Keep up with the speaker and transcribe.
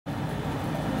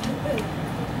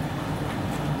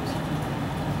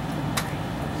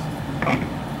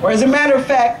Or as a matter of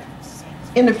fact,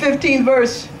 in the 15th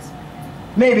verse,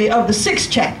 maybe, of the 6th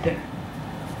chapter.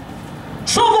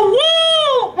 So the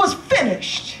wall was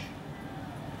finished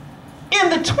in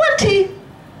the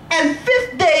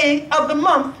 25th day of the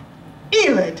month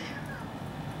Elul,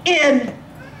 in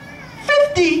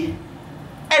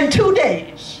 52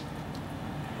 days.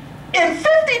 In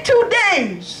 52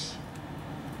 days,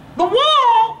 the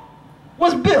wall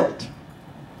was built.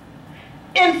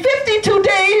 In 52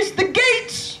 days, the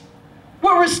gates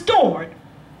were restored.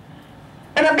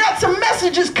 And I've got some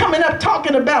messages coming up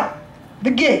talking about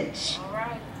the gates. All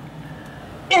right.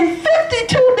 In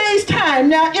 52 days' time,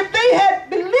 now if they had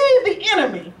believed the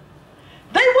enemy,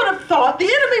 they would have thought, the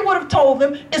enemy would have told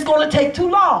them, it's going to take too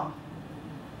long.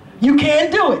 You can't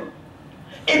do it.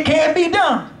 It can't be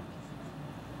done.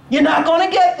 You're not going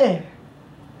to get there.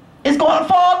 It's going to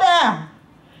fall down.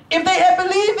 If they had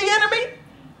believed the enemy,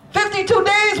 52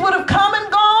 days would have come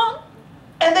and gone,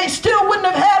 and they still wouldn't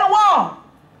have had a wall.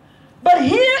 But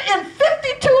here in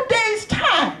 52 days'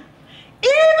 time,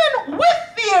 even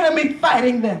with the enemy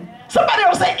fighting them, somebody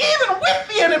else say, even with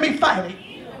the enemy fighting,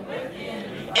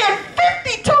 in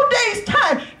 52 days'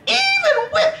 time,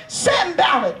 even with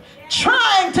Sanballat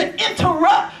trying to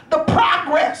interrupt the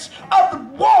progress of the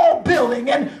wall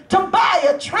building, and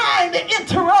Tobiah trying to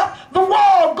interrupt the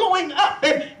wall going up,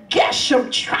 and Geshem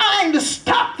trying to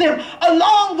stop them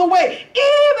along the way,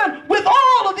 even with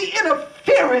all of the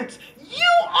interference, you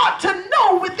ought to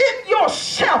know within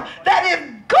yourself that if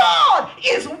God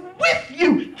is with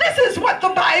you, this is what the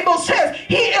Bible says,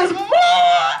 He is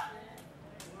more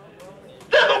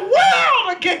than the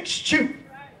world against you.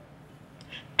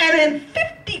 And in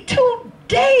 52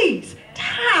 days'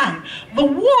 time, the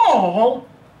wall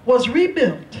was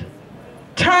rebuilt.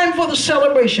 Time for the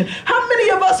celebration. How many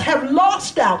of us have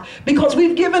lost out because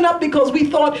we've given up, because we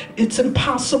thought it's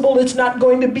impossible, it's not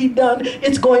going to be done,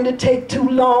 it's going to take too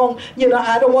long,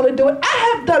 I don't want to do it.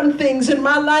 I have done things in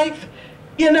my life,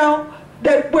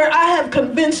 that where I have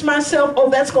convinced myself,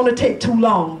 oh, that's going to take too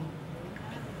long.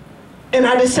 And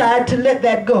I decide to let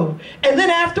that go. And then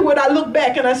afterward, I look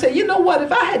back and I say, you know what? If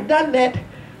I had done that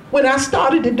when I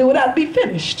started to do it, I'd be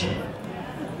finished.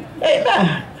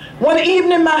 Amen. One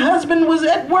evening, my husband was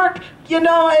at work, it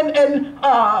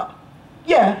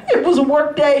was a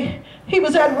work day. He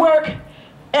was at work,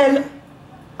 and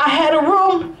I had a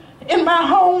room in my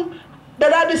home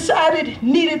that I decided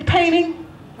needed painting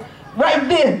right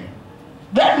then,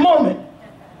 that moment.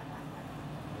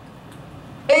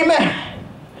 Amen.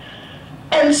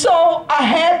 And so I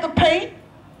had the paint,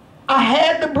 I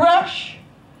had the brush,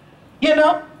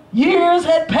 years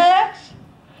had passed.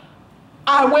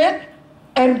 I went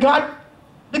and got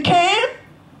the can,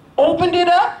 opened it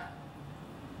up,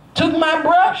 took my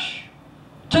brush,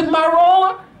 took my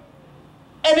roller,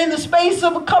 and in the space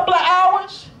of a couple of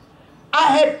hours,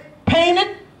 I had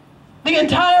painted the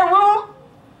entire room,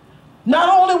 not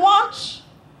only once,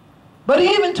 but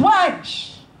even twice.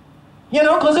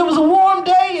 Because it was a warm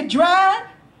day, it dried,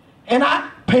 and I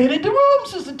painted the room,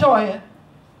 Sister Toya.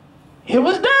 It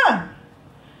was done.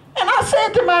 And I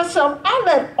said to myself, I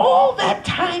let all that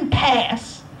time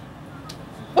pass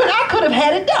when I could have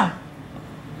had it done.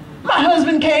 My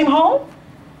husband came home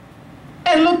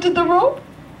and looked at the room.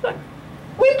 Like,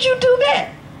 when did you do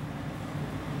that?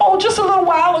 Oh, just a little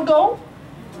while ago.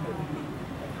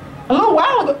 A little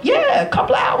while ago? Yeah, a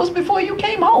couple of hours before you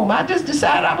came home. I just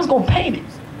decided I was going to paint it.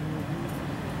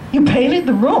 You painted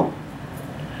the room.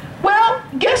 Well,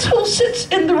 guess who sits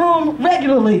in the room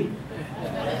regularly?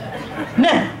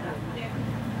 Now,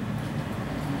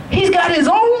 he's got his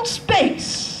own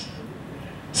space,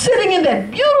 sitting in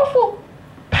that beautiful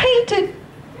painted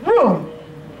room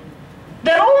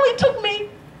that only took me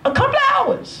a couple of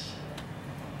hours.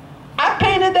 I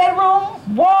painted that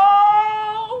room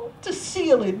wall to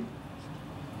ceiling.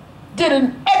 Did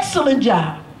an excellent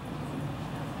job.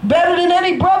 Better than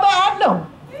any brother I know.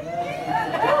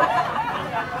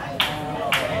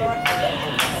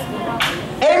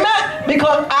 Amen.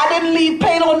 Because I didn't leave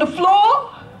paint on the floor.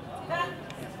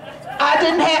 I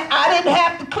didn't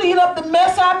have to clean up the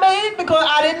mess I made because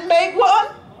I didn't make one.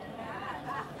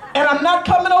 And I'm not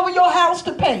coming over your house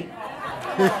to paint.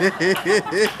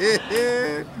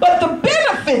 But the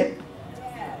benefit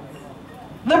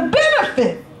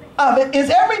of it is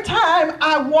every time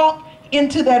I walk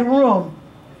into that room,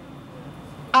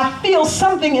 I feel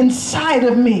something inside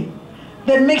of me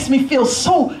that makes me feel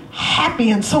so happy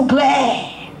and so glad.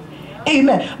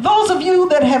 Amen. Those of you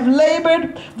that have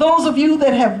labored, those of you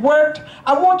that have worked,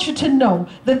 I want you to know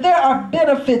that there are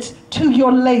benefits to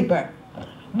your labor,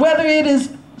 whether it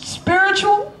is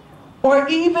spiritual or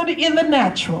even in the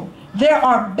natural. There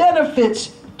are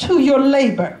benefits to your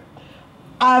labor.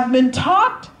 I've been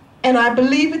taught, and I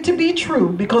believe it to be true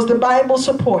because the Bible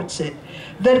supports it,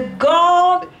 that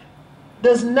God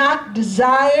does not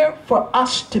desire for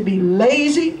us to be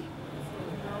lazy.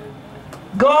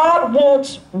 God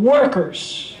wants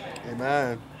workers.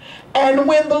 Amen. And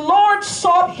when the Lord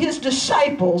sought his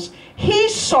disciples, he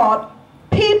sought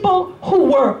people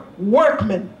who were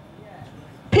workmen,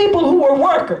 people who were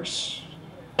workers.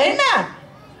 Amen.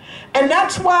 And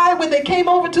that's why when they came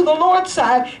over to the Lord's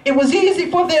side, it was easy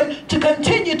for them to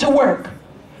continue to work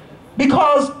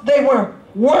because they were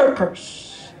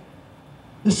workers.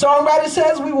 The songwriter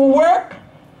says we will work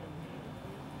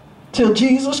till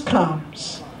Jesus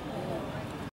comes.